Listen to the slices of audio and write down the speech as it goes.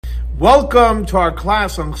Welcome to our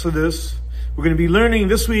class on Chassidus. We're going to be learning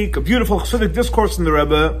this week a beautiful Chassidic discourse from the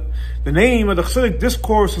Rebbe. The name of the Chassidic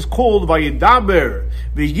discourse is called Vayidaber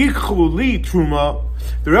V'yichchu Li Truma.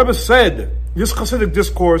 The Rebbe said this Chassidic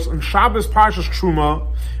discourse on Shabbos Parshas Truma,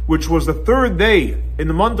 which was the third day in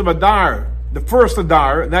the month of Adar, the first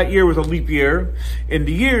Adar, and that year was a leap year, in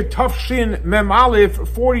the year Tafshin Mem Aleph,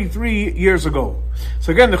 43 years ago.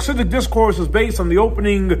 So again, the Chassidic discourse is based on the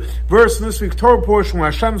opening verse in this week's Torah portion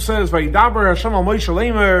where Hashem says, Vayidaber Hashem al Moshe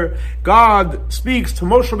Leimer, God speaks to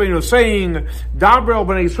Moshe Rabbeinu saying, Daber el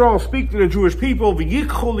Bnei Yisrael, speak to the Jewish people,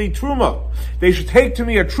 V'yichchu li Truma. They should take to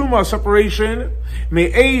me a Truma, separation,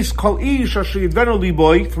 Me'eis kol ish asher yidvenu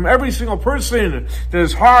liboy, from every single person that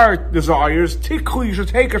his heart desires, Tikhu, you should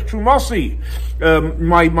take as Trumasi,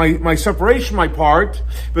 my separation, my part,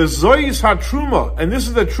 V'zois ha-Truma, and this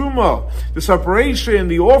is the Truma, the separation,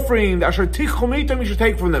 the offering, the asher tikhu mitam, you should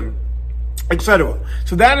take from them, etc.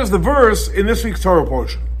 So that is the verse in this week's Torah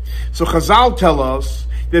portion. So Chazal tell us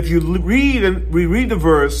that if you reread the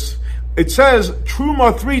verse, it says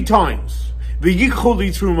Truma 3 times. V'yichchu li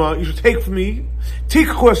Truma, you should take from me.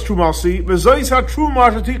 Tikhu es Trumasi, v'zois ha-Truma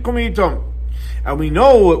asher tikhu mitam. And we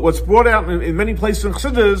know what's brought out in many places in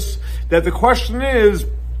Chassidus, that the question is,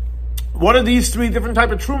 what are these 3 different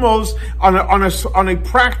type of trumos on a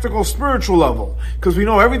practical spiritual level? Because we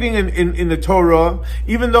know everything in the Torah,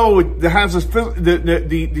 even though it has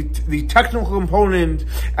the technical component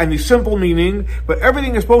and the simple meaning, but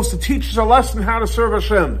everything is supposed to teach us a lesson how to serve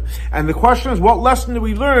Hashem. And the question is, what lesson do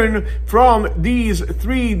we learn from these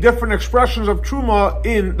 3 different expressions of truma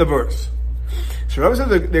in the verse? So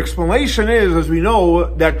obviously the explanation is, as we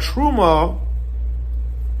know, that truma,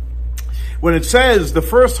 when it says the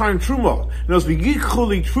first time Truma, knows V'yichchu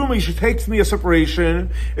li Truma, you should take to me a separation,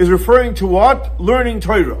 is referring to what? Learning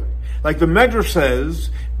Torah. Like the Medrash says,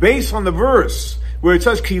 based on the verse, where it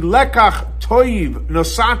says, Ki lekach toiv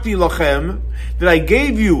nosati lachem, that I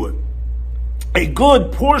gave you a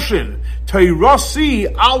good portion,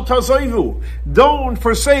 Torasi al tazoivu, don't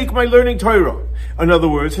forsake my learning Torah. In other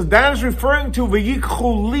words, that is referring to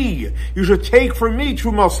V'yichchu li, you should take from me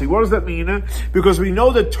Trumasi. What does that mean? Because we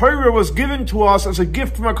know that Torah was given to us as a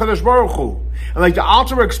gift from HaKadosh Baruch Hu. And like the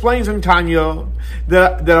Alter explains in Tanya,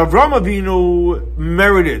 that Avram Avinu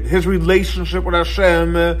merited his relationship with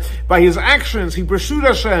Hashem by his actions. He pursued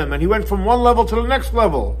Hashem, and he went from one level to the next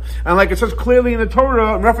level. And like it says clearly in the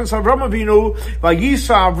Torah, in reference to Avram Avinu,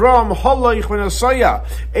 Vayisa Avram halaych v'nasaya.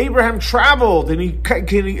 Abraham traveled, and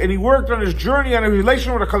he worked on his journey on a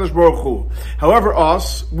relation with HaKadosh Baruch Hu. However,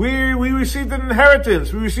 us, we received an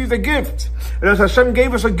inheritance, we received a gift. And as Hashem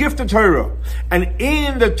gave us a gift of Torah, and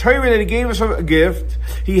in the Torah that He gave us a gift,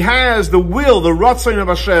 He has the will, the Ratzon of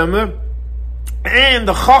Hashem, and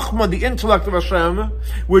the Chachma, the intellect of Hashem,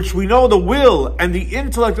 which we know the will and the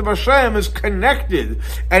intellect of Hashem is connected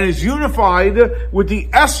and is unified with the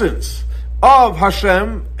essence of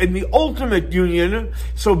Hashem in the ultimate union.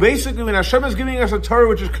 So basically, when Hashem is giving us a Torah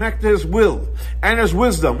which is connected to His will and His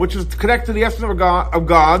wisdom, which is connected to the essence of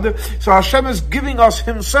God, so Hashem is giving us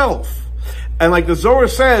Himself. And like the Zohar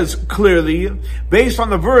says clearly, based on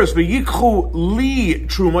the verse, V'yichchu li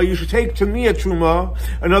Truma, you should take to me a Truma.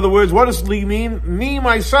 In other words, what does li mean? Me,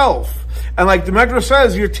 myself. And like the Medrash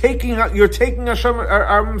says, you're taking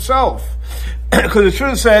Hashem Himself. Because it should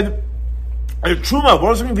have said, Truma, what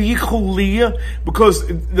does it mean V'yichchu li? Because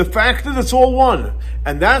the fact is it's all one.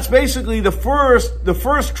 And that's basically the first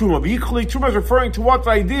Truma. V'yichchu li Truma is referring to what?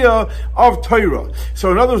 The idea of Torah.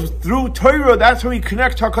 So in other words, through Torah, that's how we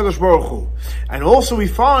connect to HaKadosh Baruch Hu. And also we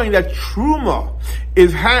find that Truma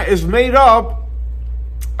is made up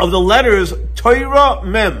of the letters Torah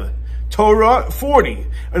Mem. Torah 40.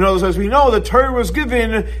 In other words, as we know, the Torah was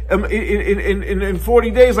given in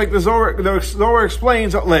 40 days, like the Zohar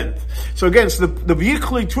explains at length. So again, the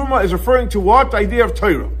V'yichchu li Truma is referring to what? The idea of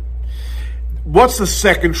Torah. What's the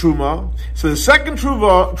second Truma? So the second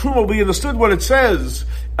Truma will be understood what it says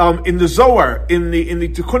in the Zohar, in the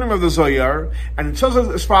Tikkunim of the Zohar, and it says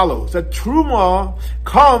as follows, that Truma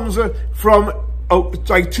comes from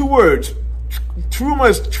like 2 words. Truma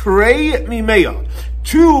is Trei Mimeya,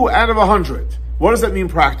 2 out of 100. What does that mean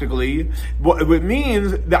practically? It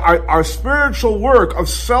means that our spiritual work of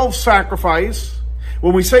self-sacrifice,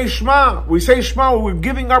 when we say Shema, we're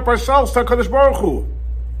giving up ourselves to HaKadosh Baruch Hu.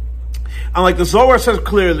 And like the Zohar says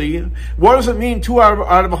clearly, what does it mean 2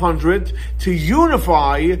 out of 100? To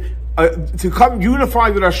unify to come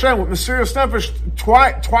unified with Hashem, with Mesiras Nefesh,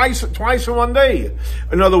 twice in one day.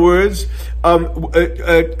 In other words,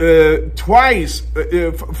 twice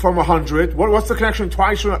from 100. What's the connection?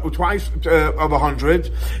 Twice of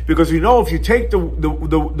 100, because if you take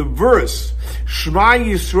the verse Shema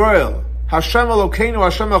Yisrael, Hashem Elokeinu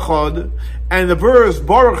Hashem Echad, and the verse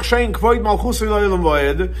Baruch Shein Kvoid Malchus L'Olam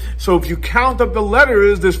Vayed. So if you count up the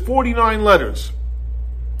letters, there's 49 letters,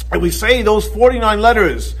 and we say those 49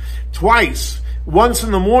 letters twice, once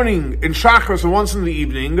in the morning in Shachris and once in the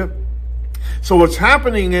evening. So what's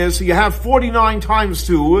happening is you have 49 times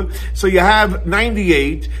 2, so you have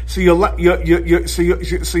 98. So you're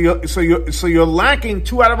lacking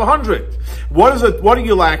 2 out of 100. What are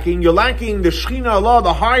you lacking? You're lacking the Shechina Allah,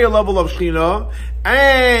 the higher level of Shechina,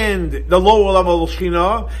 and the lower level of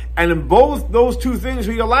Shechina. And in both those two things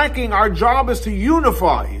where you're lacking, our job is to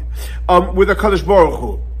unify with the Kadosh Baruch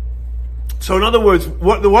Hu. So in other words,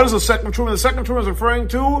 what is the second truma? The second truma is referring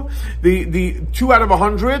to the 2 out of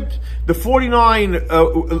 100, the 49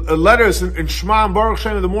 letters in Shema and Baruch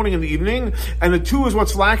Shem in the morning and the evening, and the 2 is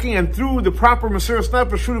what's lacking, and through the proper Mesiras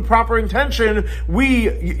Nefesh, through the proper intention, we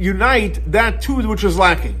unite that 2 which is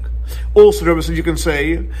lacking. Also, Rebbe said you can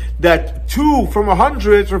say that 2 from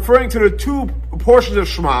 100 is referring to the 2 portions of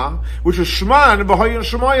Shema, which is Shema and Bahaya and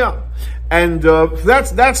Shemaya. And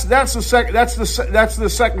that's the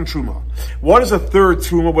second truma. What is the third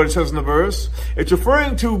truma? What it says in the verse, it's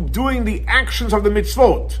referring to doing the actions of the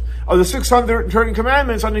mitzvot of the 630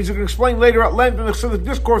 commandments, and as you can explain later at length in the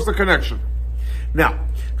discourse, the connection. Now,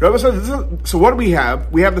 Rebbe says, so what do we have?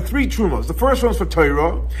 We have the 3 trumas. The first one is for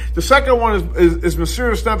Torah. The second one is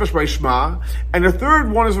Mesiras Nefesh by Shema, and the third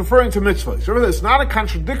one is referring to mitzvahs. Remember, it's not a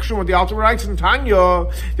contradiction with the Alter writes in Tanya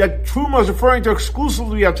that truma is referring to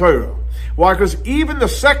exclusively a Torah. Why? Because even the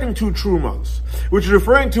second 2 trumas, which is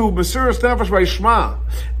referring to Mesiras Nefesh by Shema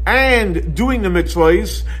and doing the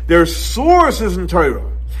mitzvahs, their source is in Torah.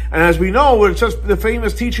 And as we know, it's just the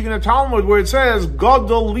famous teaching in the Talmud where it says,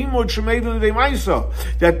 Gadol limud shemedu l'idei ma'isa,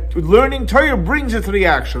 that learning Torah brings it to the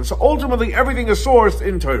action. So ultimately, everything is sourced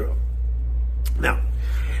in Torah. Now,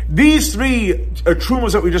 these 3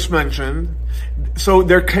 trumas that we just mentioned, so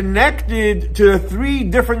they're connected to the 3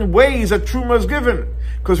 different ways that truma is given.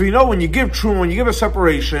 Because we know when you give truma, when you give a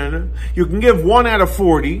separation, you can give 1 out of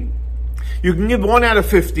 40, you can give 1 out of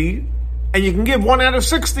 50, and you can give 1 out of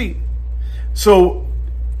 60. So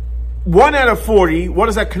 1 out of 40, what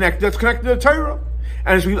does that connect? That's connected to the Torah.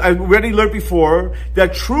 And as we already learned before,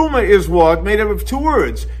 that truma is what? Made up of 2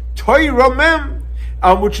 words. Torah mem,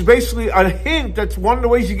 which is basically a hint that one of the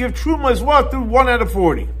ways you give truma is what? Through 1 out of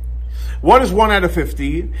 40. What is 1 out of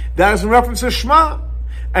 50? That is in reference to Shema.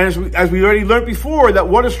 And as we already learned before, that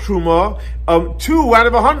what is truma? 2 out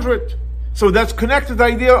of 100. So that's connected to the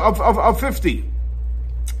idea of 50.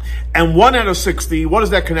 And 1 out of 60, what is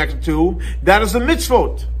that connected to? That is the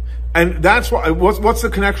mitzvot. And that's what's the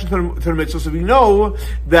connection to the mitzvah? So we know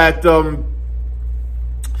that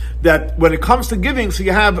that when it comes to giving, so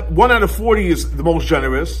you have 1 out of 40 is the most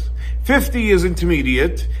generous, 50 is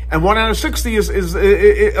intermediate, and 1 out of 60 is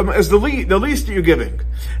the least that you're giving.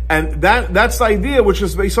 And that's the idea, which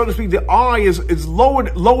is, so to speak, the eye is lower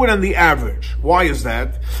than the average. Why is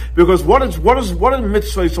that? Because what is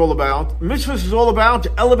mitzvah all about? Mitzvah is all about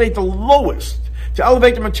to elevate the lowest, to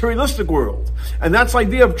elevate the materialistic world. And that's the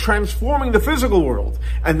idea of transforming the physical world.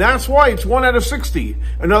 And that's why it's 1 out of 60.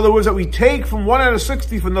 In other words, that we take from 1 out of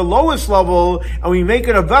 60 from the lowest level and we make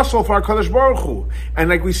it a vessel for our Kadosh Baruch Hu. And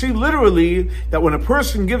like we see literally that when a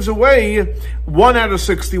person gives away 1 out of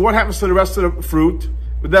 60, what happens to the rest of the fruit?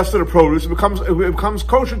 The rest of the produce? It becomes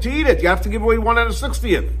kosher to eat it. You have to give away 1 out of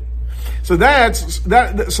 60th. So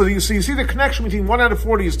So you see the connection between 1 out of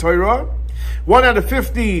 40 is Torah, 1 out of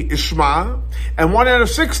 50 is Shema, and 1 out of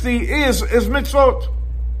 60 is mitzvot.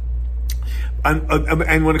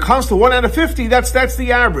 And when it comes to 1 out of 50, that's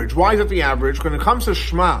the average. Why is that the average? When it comes to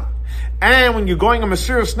Shema, and when you're going on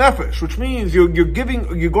Mesiras Nefesh, which means you're giving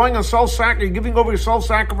over your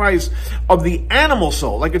self-sacrifice of the animal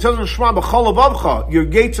soul, like it says in Shema, b'chol avavcha, your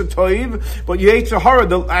gates are toiv, but your gates are hara,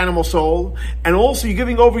 the animal soul, and also you're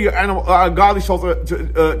giving over your animal godly soul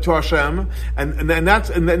to Hashem, and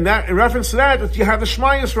that in reference to that you have the Shema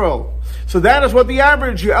Yisrael. So that is what the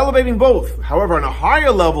average, you're elevating both. However, on a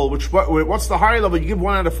higher level, what's the higher level? You give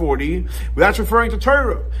 1 out of 40, that's referring to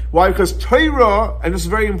Torah. Why? Because Torah, and this is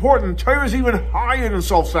very important, Torah is even higher than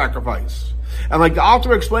self-sacrifice. And like the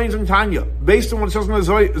Alter explains in Tanya, based on what it says in the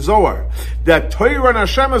Zohar, that Torah and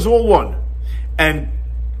Hashem is all one. And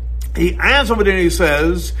he adds over there, he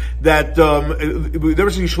says that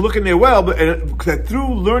you should look in there well, but that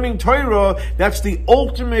through learning Torah, that's the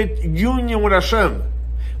ultimate union with Hashem.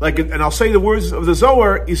 and I'll say the words of the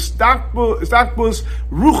Zohar, istakbus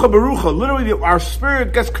rucha berucha. Literally, our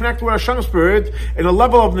spirit gets connected with Hashem's spirit in a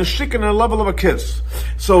level of neshik and a level of a kiss.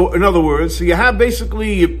 So, in other words, so you have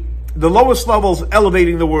basically the lowest levels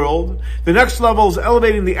elevating the world. The next level is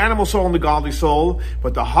elevating the animal soul and the godly soul.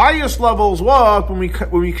 But the highest levels what? When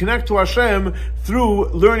we connect to Hashem through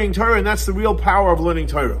learning Torah, and that's the real power of learning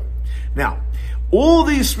Torah. Now, all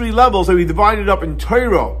these three levels that we divided up in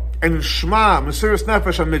Torah and in Shema, Mesiras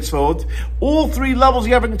Nefesh, and Mitzvot, all three levels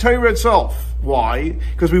you have in Torah itself. Why?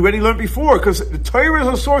 Because we already learned before, because the Torah is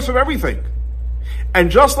the source of everything.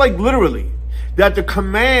 And just like literally, that the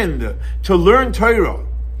command to learn Torah,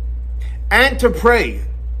 and to pray,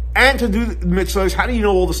 and to do mitzvahs, how do you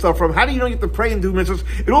know all the stuff from? How do you know you have to pray and do mitzvahs?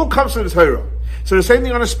 It all comes from the Torah. So the same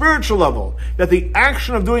thing on a spiritual level, that the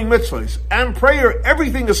action of doing mitzvahs and prayer,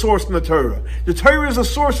 everything is sourced in the Torah. The Torah is the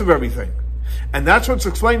source of everything. And that's what's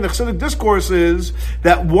explained in the Chassidic discourse is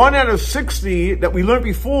that 1 out of 60 that we learned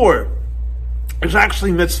before is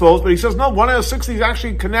actually mitzvot, but he says no, 1 out of 60 is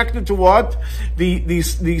actually connected to what? The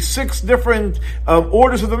 6 different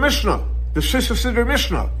orders of the Mishnah. The Siddur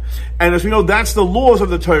Mishnah, and as we know, that's the laws of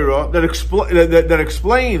the Torah that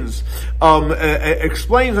explains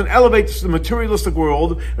and elevates the materialistic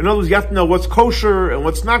world. In other words, you have to know what's kosher and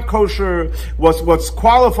what's not kosher, what's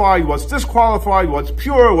qualified, what's disqualified, what's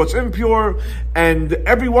pure, what's impure, and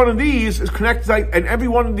every one of these is connected. And every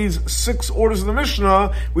one of these 6 orders of the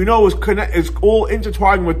Mishnah we know is all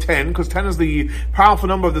intertwined with 10, because 10 is the powerful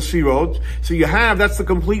number of the Sirot. So that's the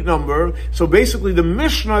complete number. So basically, the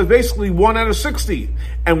Mishnah is basically 1 out of 60.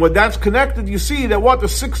 And when that's connected, you see that the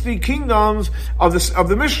 60 kingdoms of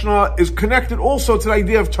the Mishnah is connected also to the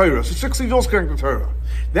idea of Torah. So 60 is also connected to Torah.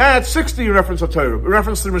 That's 60 in reference to Torah, in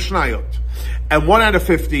reference to the Mishnayot. And 1 out of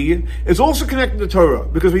 50 is also connected to Torah,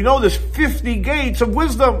 because we know there's 50 gates of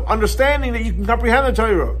wisdom, understanding that you can comprehend the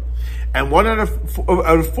Torah. And 1 out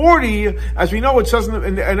of 40, as we know, it says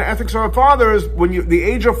in the Ethics of Our Fathers, the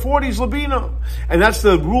age of 40 is Labina. And that's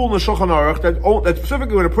the rule in the Shulchan Aruch, that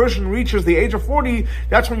specifically when a person reaches the age of 40,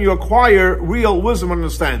 that's when you acquire real wisdom and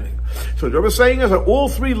understanding. So what Rebbe is saying is that all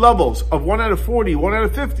 3 levels of 1 out of 40, 1 out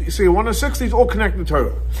of 50, 1 out of 60 is all connected to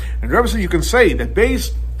Torah. And Rebbe says you can say that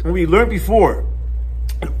based on what we learned before,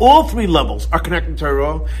 and all 3 levels are connected to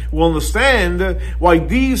Torah, we'll understand why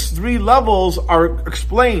these 3 levels are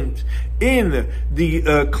explained in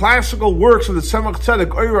the classical works of the Tzemach Tzedek,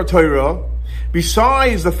 Oira Torah,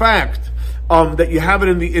 besides the fact that you have it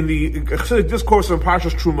in the Chassidic discourse on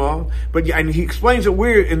Parshas Truma, and he explains it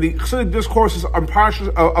where in the Chassidic discourses on Parshas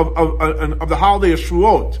of the holiday of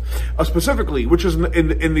Shavuot, specifically, which is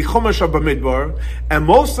in the Chumash of Bamidbar, and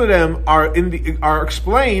most of them are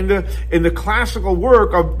explained in the classical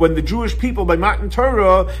work of when the Jewish people by Matan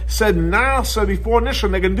Torah said Nasa before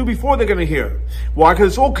Nishan, they're going to do before they're going to hear. Why? Because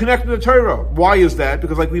it's all connected to Torah. Why is that?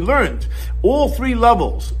 Because like we learned, all 3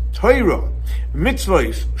 levels, Torah,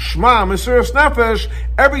 mitzvahs, Shema, Mesiras Nefesh,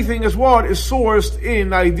 everything is sourced in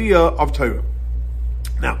the idea of Torah.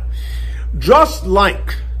 Now, just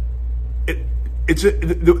like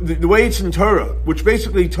the way it's in Torah, which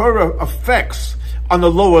basically Torah affects on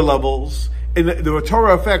the lower levels, and the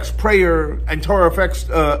Torah affects prayer, and Torah affects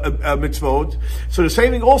mitzvot. So the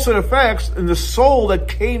same thing also affects in the soul that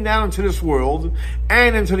came down into this world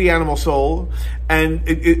and into the animal soul, and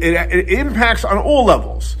it impacts on all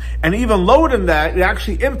levels. And even lower than that, it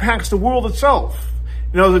actually impacts the world itself.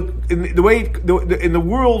 You know, in the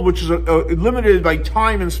world which is limited by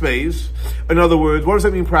time and space. In other words, what does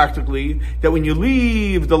that mean practically? That when you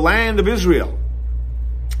leave the land of Israel,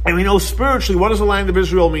 and we know spiritually, what does the land of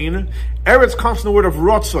Israel mean? Eretz comes from the word of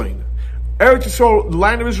Rotzain. Eretz Yisrael, the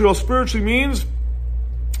land of Israel, spiritually means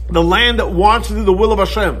the land that wants to do the will of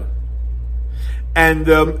Hashem. And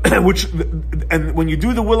when you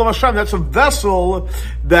do the will of Hashem, that's a vessel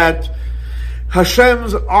that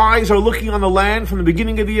Hashem's eyes are looking on the land from the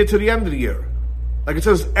beginning of the year to the end of the year. Like it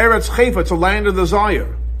says, Eretz Chayfa, it's a land of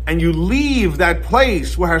desire. And you leave that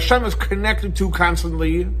place where Hashem is connected to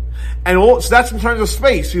constantly, so that's in terms of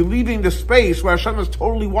space. You're leaving the space where Hashem is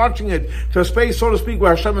totally watching it to a space, so to speak,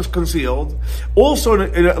 where Hashem is concealed. Also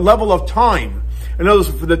in a level of time. In other words,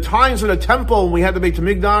 for the times of the temple, when we had the Beit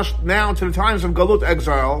HaMikdash, now to the times of Galut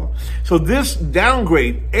exile. So this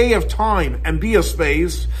downgrade, A of time and B of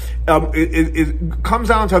space, it comes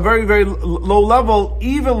down to a very, very low level,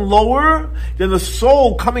 even lower than the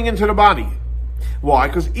soul coming into the body. Why?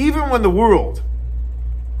 Because even when the world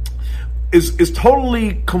is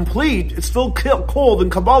totally complete, it's still called in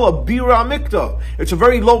Kabbalah Bira Mikta. It's a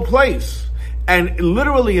very low place. And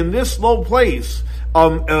literally in this low place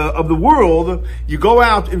of the world, you go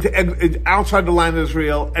out outside the land of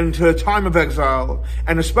Israel and into a time of exile,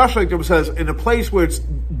 and especially, like it says, in a place where it's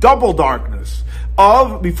double darkness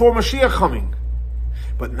of before Mashiach coming.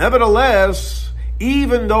 But nevertheless,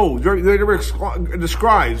 even though it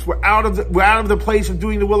describes we're out of the place of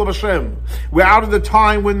doing the will of Hashem, we're out of the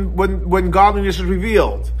time when godliness is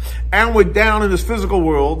revealed, and we're down in this physical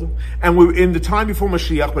world, and we're in the time before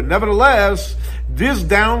Mashiach. But nevertheless, this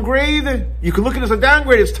downgrade, you can look at it as a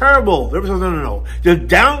downgrade. It's terrible. The Rebbe says no. The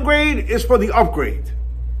downgrade is for the upgrade.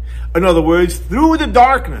 In other words, through the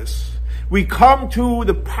darkness, we come to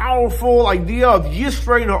the powerful idea of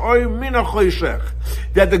Yisrei Na'or Min HaChoshech,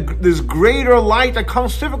 that there's greater light that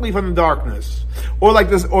comes typically from the darkness. Or like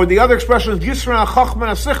this, or the other expression is Yisrei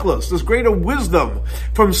HaChachma HaSichlos, this greater wisdom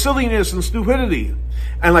from silliness and stupidity.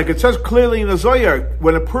 And like it says clearly in the Zohar,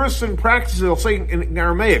 when a person practices, I'll say in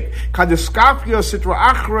Aramaic, Kadiskafya Sitra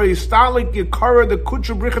Achra Istalik Yikara the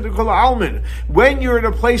Kutsha Bricha Kol Almin, when you're in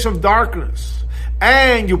a place of darkness,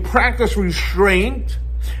 and you practice restraint,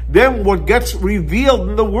 then what gets revealed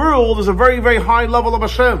in the world is a very, very high level of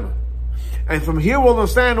Hashem. And from here we'll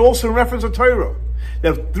understand also in reference to Torah,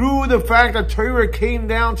 that through the fact that Torah came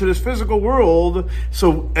down to this physical world,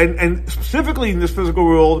 and specifically in this physical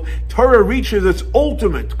world, Torah reaches its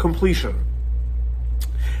ultimate completion.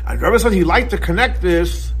 And the Rebbe said he liked to connect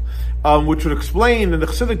this, which would explain in the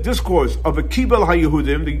Chassidic discourse of the Kabbalah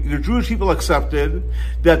HaYehudim, the Jewish people accepted,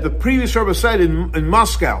 that the previous Rebbe said in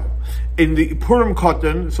Moscow, in the Purim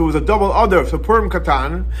Katan, so it was a double other, so Purim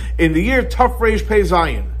Katan, in the year Tafresh Pei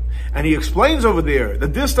Zayin. And he explains over there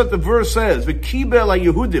that the verse says, the Kabbalah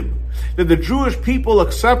HaYehudim, that the Jewish people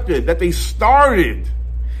accepted, that they started,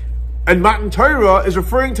 and Matan Torah is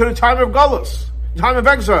referring to the time of Galus, time of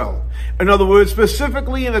exile. In other words,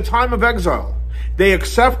 specifically in the time of exile. They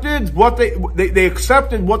accepted what they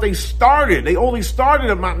accepted what they started. They only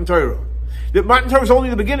started at Matan Torah. The Matan Torah is only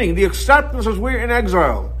the beginning. The acceptance is we're in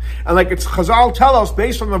exile. And like it's Chazal tell us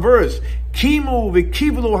based on the verse, Kimu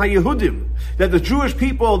v'kivlu haYehudim, that the Jewish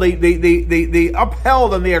people, they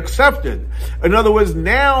upheld and they accepted. In other words,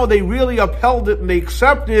 now they really upheld it and they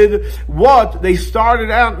accepted what they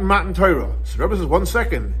started out in Matan Torah. So the Rebbe says, 1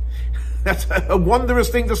 second. That's a wondrous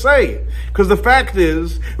thing to say. Because the fact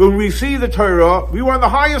is, when we see the Torah, we were on the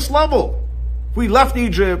highest level. We left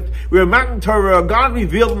Egypt, we were Matan Torah, God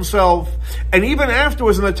revealed himself, and even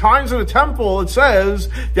afterwards, in the times of the temple, it says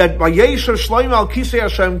that Vayeshev Shlomo al Kisei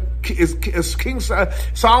Hashem, is King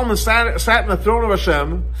Solomon sat in the throne of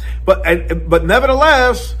Hashem, but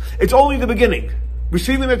nevertheless, it's only the beginning.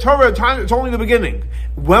 Receiving the Torah at times, it's only the beginning.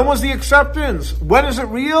 When was the acceptance? When is it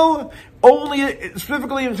real? Only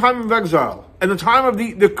specifically in the time of exile, and the time of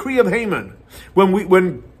the decree of Haman, when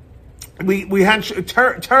we had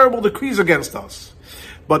terrible decrees against us.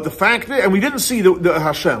 But the fact that, and we didn't see the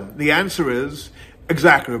Hashem, the answer is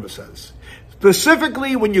exactly what it says.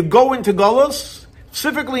 Specifically when you go into Galus,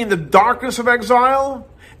 specifically in the darkness of exile,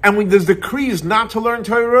 and when there's decrees not to learn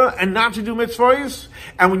Torah and not to do mitzvahs,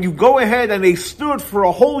 and when you go ahead and they stood for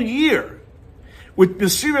a whole year with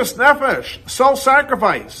Mesiras Nefesh,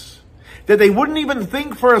 self-sacrifice, that they wouldn't even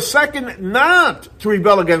think for a second not to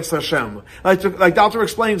rebel against Hashem, like Dr.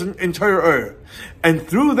 explains in Torah. And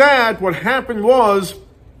through that, what happened was,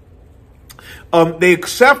 they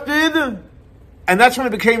accepted, and that's when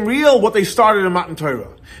it became real, what they started in Matan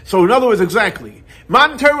Torah. So in other words, exactly.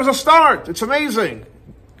 Matan Torah was a start. It's amazing.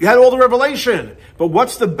 You had all the revelation. But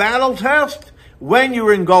what's the battle test? When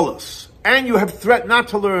you're in Galus, and you have threat not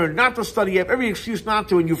to learn, not to study, you have every excuse not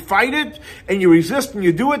to, and you fight it, and you resist, and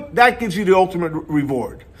you do it, that gives you the ultimate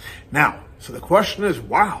reward. Now, so the question is,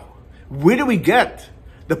 wow, where do we get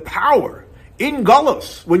the power in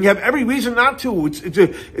Galus, when you have every reason not to,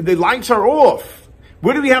 the lights are off?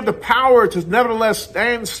 Where do we have the power to nevertheless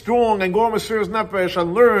stand strong and go on Mesiras Nefesh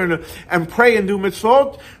and learn and pray and do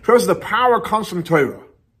mitzvot? First, the power comes from Torah.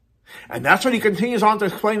 And that's what he continues on to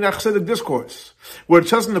explain that Chassidic discourse, where it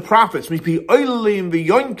says in the prophets, that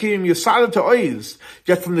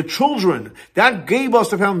from the children, that gave us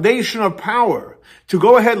the foundation of power to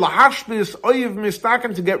go ahead,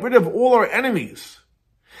 to get rid of all our enemies.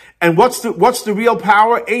 And what's the real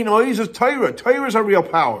power? Ein oiz is Torah. Torah is our real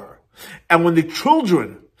power. And when the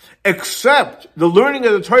children accept the learning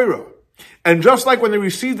of the Torah, and just like when they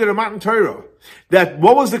received it in Matan Torah, that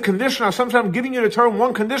what was the condition? Sometimes I'm giving you the Torah in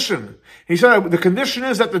one condition. He said the condition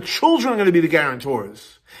is that the children are going to be the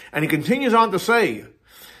guarantors. And he continues on to say,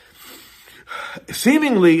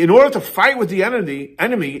 seemingly, in order to fight with the enemy,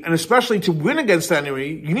 and especially to win against the enemy,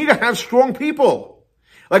 you need to have strong people.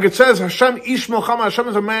 Like it says, Hashem Ish Milchama, Hashem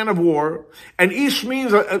is a man of war, and Ish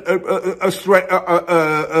means a strength,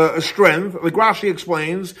 like Rashi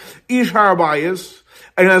explains, Ish Harabayas,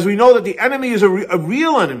 and as we know that the enemy is a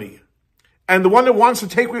real enemy, and the one that wants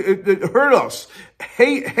to hurt us,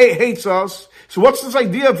 hates us. So what's this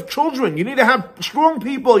idea of children? You need to have strong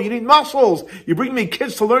people, you need muscles, you bring me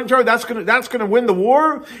kids to learn Torah, that's gonna win the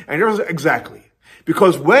war? And there's exactly.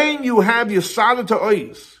 Because when you have Yesada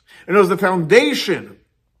Ta'ois, and there's the foundation,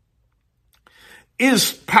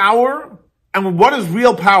 is power. And what is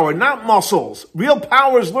real power? Not muscles. Real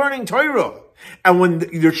power is learning Torah. And when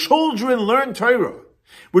your children learn Torah,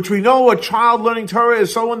 which we know a child learning Torah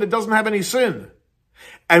is someone that doesn't have any sin.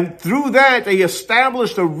 And through that, they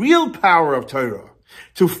establish the real power of Torah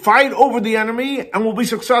to fight over the enemy and will be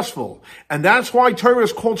successful. And that's why Torah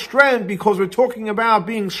is called strength, because we're talking about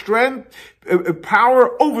being strength,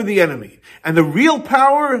 power over the enemy. And the real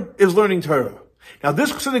power is learning Torah. Now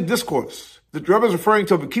this Chassidic discourse that the Rebbe is referring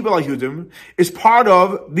to, Kabbalah Yudim, is part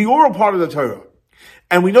of the oral part of the Torah.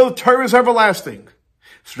 And we know the Torah is everlasting.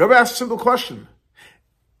 So the Rebbe asks a simple question.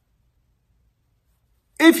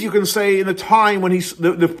 If you can say in the time when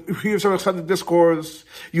the previous Rebbe said the discourse,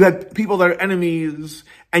 you had people that are enemies,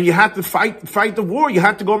 and you had to fight the war, you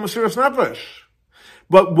had to go Mesiras Nefesh.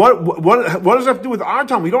 But what does that have to do with our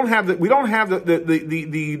time? We don't have the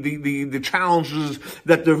challenges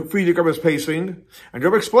that the Frierdiker Rebbe is facing. And the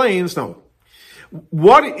Rebbe explains, no.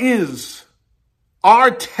 What is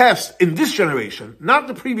our test in this generation? Not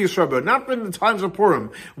the previous Rebbe, not in the times of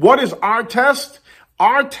Purim. What is our test?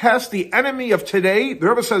 Our test, the enemy of today, the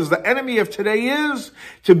Rebbe says the enemy of today is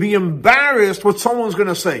to be embarrassed what someone's going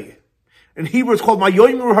to say. In Hebrew it's called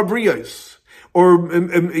Mayoimru Habriyos, or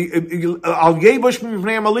Al Yebush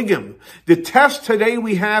Mipnei Maligim. The test today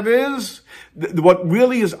we have is, what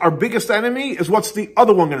really is our biggest enemy is what's the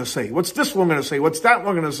other one going to say? What's this one going to say? What's that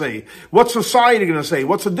one going to say? What's society going to say?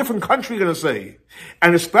 What's a different country going to say?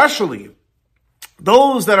 And especially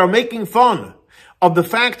those that are making fun of the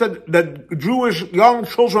fact that Jewish young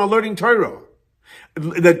children are learning Torah,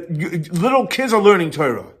 that little kids are learning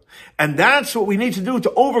Torah. And that's what we need to do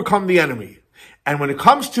to overcome the enemy. And when it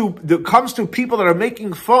comes to people that are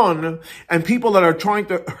making fun and people that are trying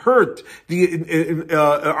to hurt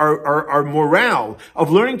our morale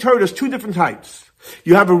of learning Torah, there's two different types.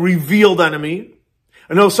 You have a revealed enemy.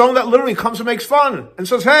 And there's someone that literally comes and makes fun and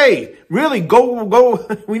says, hey, really, go,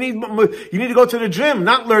 you need to go to the gym,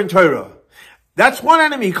 not learn Torah. That's one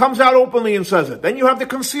enemy. He comes out openly and says it. Then you have the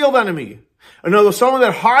concealed enemy. Another, someone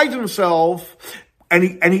that hides himself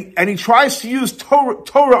and he tries to use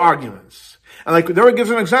Torah arguments. And like there gives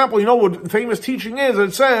an example, you know what famous teaching is,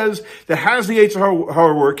 it says that has the Yetzer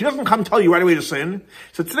Hara work. He doesn't come tell you right away to sin.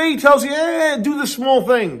 So today he tells you, do this small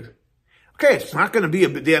thing. Okay, it's not going to be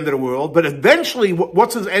the end of the world, but eventually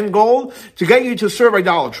what's his end goal? To get you to serve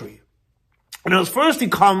idolatry. And at first he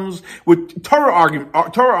comes with Torah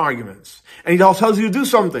arguments, and he tells you to do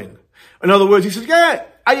something. In other words, he says,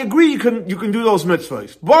 I agree you can do those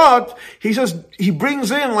mitzvahs. But he says, he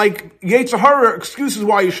brings in like Yetzer Hara excuses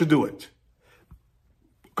why you should do it.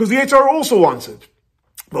 Because the Yetzer Hara also wants it.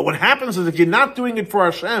 But what happens is if you're not doing it for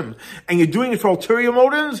Hashem and you're doing it for ulterior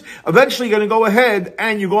motives, eventually you're going to go ahead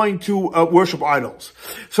and you're going to worship idols.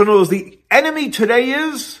 So in other words, the enemy today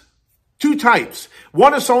is two types.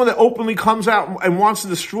 One is someone that openly comes out and wants to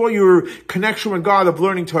destroy your connection with God of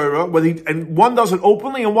learning Torah, and one does it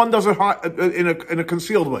openly and one does it in a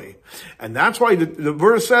concealed way. And that's why the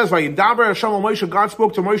verse says, "Vayidaber Hashem al Moshe," God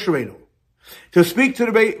spoke to Moshe Rabbeinu to speak to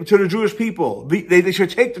the Jewish people. They should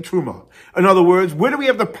take the Truma. In other words, where do we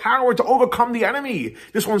have the power to overcome the enemy?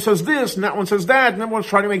 This one says this, and that one says that, and everyone's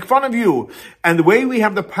trying to make fun of you. And the way we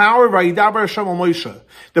have the power, Vayidaber Hashem al Moshe,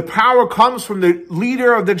 the power comes from the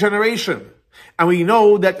leader of the generation. And we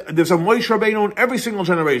know that there's a Moshe Rabbeinu in every single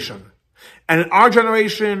generation. And in our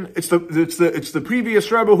generation, it's the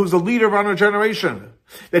previous Rebbe who's the leader of our generation,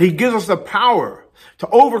 that he gives us the power to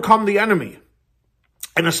overcome the enemy.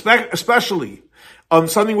 And especially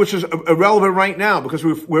something which is irrelevant right now, because the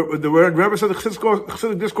Rebbe said the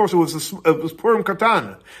Chassidic discourse was Purim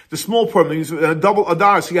Katan, the small Purim, means double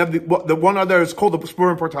Adar. So you have the one Adar is called the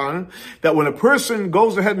Purim Katan, that when a person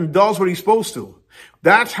goes ahead and does what he's supposed to,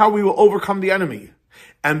 that's how we will overcome the enemy.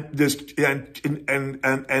 And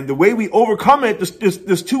the way we overcome it,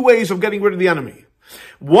 there's two ways of getting rid of the enemy.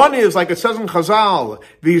 One is, like it says in Chazal,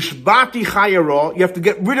 Vishbati Chayara, you have to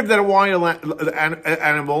get rid of that wild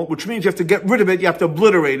animal, which means you have to get rid of it, you have to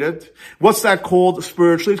obliterate it. What's that called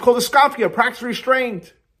spiritually? It's called a skafia, practice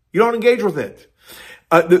restraint. You don't engage with it.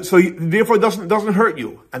 Therefore it doesn't hurt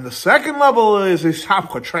you. And the second level is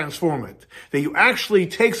hapcha, transform it. That you actually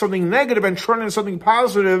take something negative and turn it into something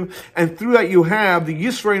positive, and through that you have the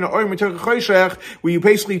Yisrael where you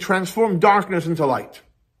basically transform darkness into light.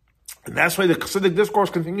 And that's why the Chassidic discourse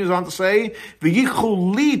continues on to say,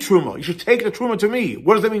 V'yichu li truma. You should take the truma to me.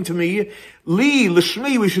 What does that mean to me? Li,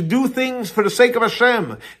 l'shmi, we should do things for the sake of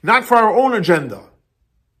Hashem, not for our own agenda.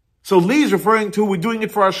 So li is referring to we're doing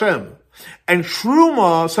it for Hashem. And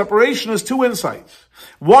truma, separation, is two insights.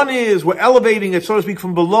 One is we're elevating it, so to speak,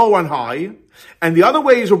 from below on high, and the other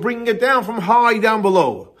way is we're bringing it down from high down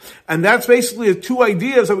below. And that's basically the two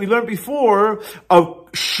ideas that we learned before of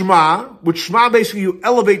Shema, which Shema basically you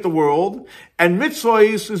elevate the world, and Mitzvah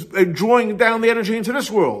is drawing down the energy into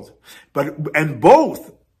this world. And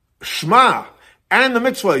both Shema and the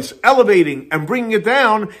Mitzvahs, elevating and bringing it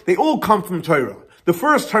down, they all come from Torah. The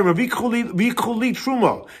first term of Vikuli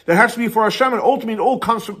Truma, that has to be for Hashem, and ultimately it all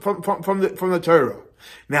comes from the Torah.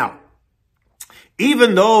 Now,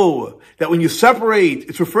 even though that when you separate,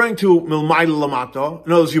 it's referring to Milmayla Lamata,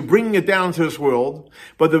 in other words, you're bringing it down to this world,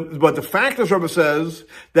 but the fact, as Rebbe says,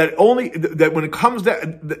 that when it comes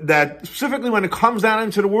that specifically when it comes down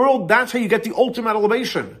into the world, that's how you get the ultimate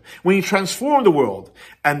elevation, when you transform the world.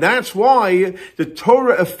 And that's why the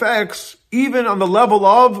Torah affects even on the level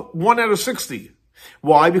of 1 out of 60.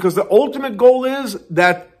 Why? Because the ultimate goal is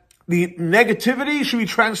that the negativity should be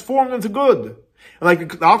transformed into good. And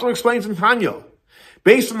like the author explains in Tanya,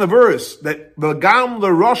 based on the verse that V'gam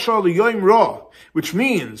l'rasha l'yoim ra, which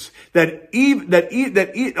means that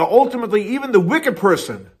ultimately even the wicked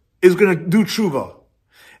person is going to do tshuva.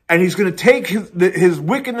 And he's going to take his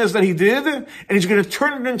wickedness that he did, and he's going to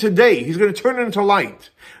turn it into day. He's going to turn it into light.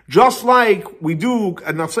 Just like we do,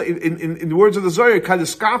 and I'll say in the words of the Zohar, that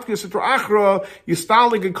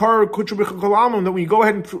when you go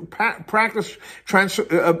ahead and practice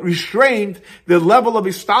restraint, the level of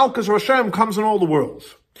istalkus or Hashem comes in all the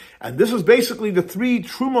worlds. And this is basically the three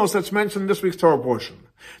trumos that's mentioned in this week's Torah portion.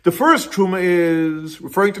 The first truma is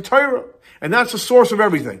referring to Torah, and that's the source of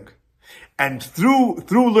everything. And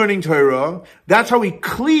through learning Torah, that's how we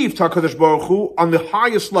cleave to HaKadosh Baruch Hu on the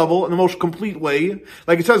highest level, in the most complete way.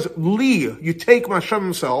 Like it says, Li, you take Hashem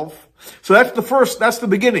himself. So that's the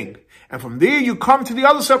beginning. And from there you come to the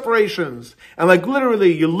other separations. And like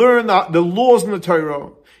literally, you learn the laws in the Torah.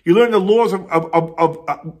 You learn the laws of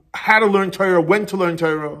how to learn Torah, when to learn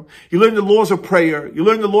Torah. You learn the laws of prayer. You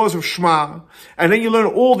learn the laws of Shema. And then you learn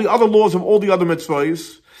all the other laws of all the other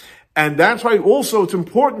mitzvahs. And that's why also it's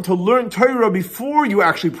important to learn Torah before you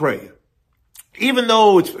actually pray. Even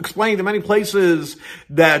though it's explained in many places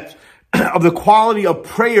that of the quality of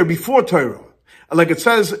prayer before Torah. Like it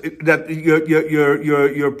says that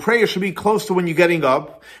your prayer should be close to when you're getting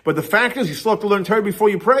up. But the fact is you still have to learn Torah before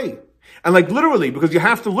you pray. And like literally, because you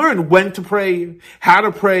have to learn when to pray, how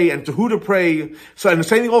to pray, and to who to pray. So, and the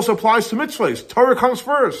same thing also applies to mitzvahs. Torah comes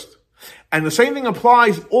first. And the same thing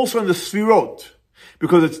applies also in the Sfirot.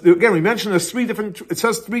 Because again, we mentioned it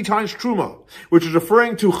says 3 times Truma, which is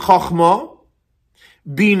referring to Chachma,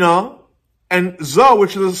 Bina, and Zah,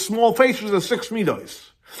 which is a small face, which is the 6 midos.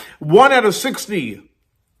 1 out of 60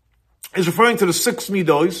 is referring to the 6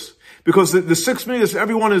 midos, because the 6 midos,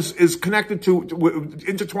 everyone is connected to,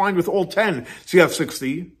 intertwined with all 10, so you have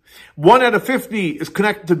 60. 1 out of 50 is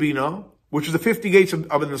connected to Bina, which is the 50 gates of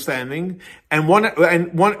understanding, and one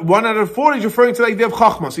out of 40 is referring to the idea of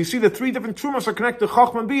Chachma. So you see the 3 different Trumas are connected to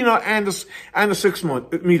Chachma, Bina, and the 6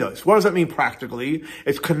 midas. What does that mean practically?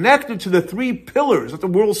 It's connected to the 3 pillars that the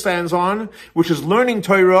world stands on, which is learning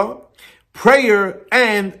Torah, prayer,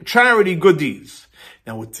 and charity, good deeds.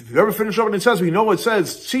 Now, if you ever finish up what it says, we know it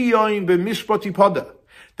says, Tzion b'mishpati pada,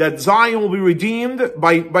 that Zion will be redeemed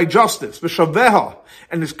by justice, v'shaveha,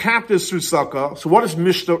 and his captives through tzedakah. So what does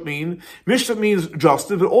mishpat mean? Mishpat means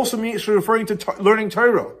justice, but also means referring to learning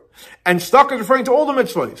Torah. And tzedakah is referring to all the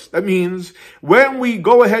mitzvahs. That means when we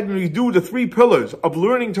go ahead and we do the 3 pillars of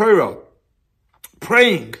learning Torah,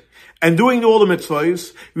 praying, and doing all the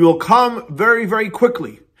mitzvahs, we will come very, very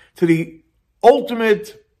quickly to the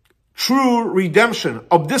ultimate true redemption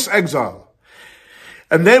of this exile.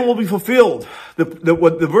 And then will be fulfilled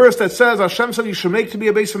the verse that says Hashem said you should make to be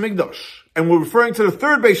a base of Mikdash. And we're referring to the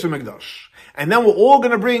 3rd base of Mikdash. And then we're all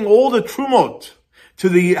going to bring all the Trumot to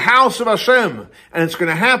the house of Hashem. And it's going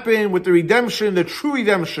to happen with the redemption, the true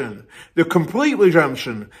redemption, the complete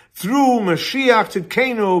redemption, through Mashiach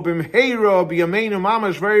Tzidkenu b'mheira b'yameinu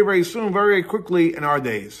mamash, very, very soon, very, very quickly in our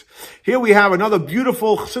days. Here we have another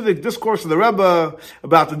beautiful Chassidic discourse of the Rebbe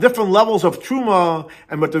about the different levels of Truma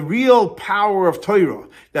and about the real power of Torah.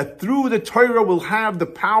 That through the Torah we'll have the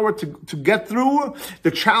power to get through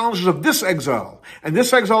the challenges of this exile. And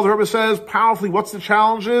this exile, the Rebbe says powerfully, what's the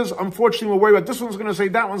challenges? Unfortunately, we're worried about this one's going to say,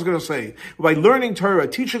 that one's going to say. By learning Torah,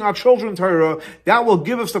 teaching our children Torah, that will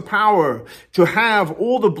give us the power to have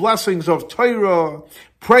all the blessings of Torah,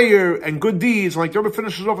 prayer, and good deeds. Like the Rebbe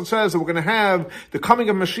finishes off and says that we're going to have the coming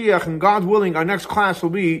of Mashiach, and God willing, our next class will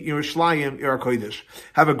be Yerushalayim, Ir HaKodesh.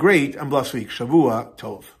 Have a great and blessed week. Shavua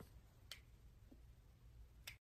Tov.